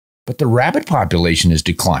but the rabbit population has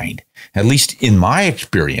declined, at least in my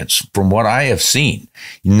experience, from what I have seen.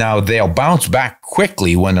 Now, they'll bounce back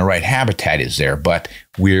quickly when the right habitat is there, but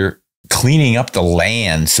we're cleaning up the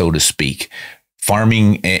land, so to speak,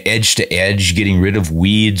 farming edge to edge, getting rid of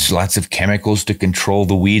weeds, lots of chemicals to control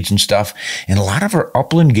the weeds and stuff. And a lot of our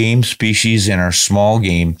upland game species and our small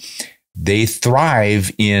game, they thrive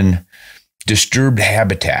in disturbed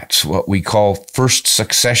habitats, what we call first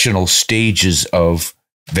successional stages of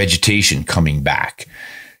vegetation coming back.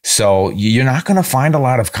 So you're not going to find a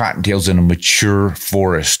lot of cottontails in a mature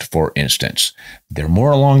forest, for instance. They're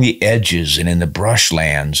more along the edges and in the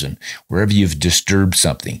brushlands and wherever you've disturbed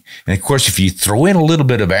something. And of course, if you throw in a little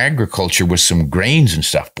bit of agriculture with some grains and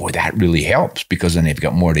stuff, boy, that really helps because then they've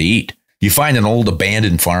got more to eat. You find an old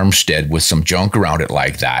abandoned farmstead with some junk around it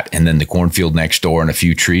like that, and then the cornfield next door and a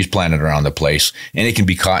few trees planted around the place, and it can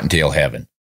be cottontail heaven.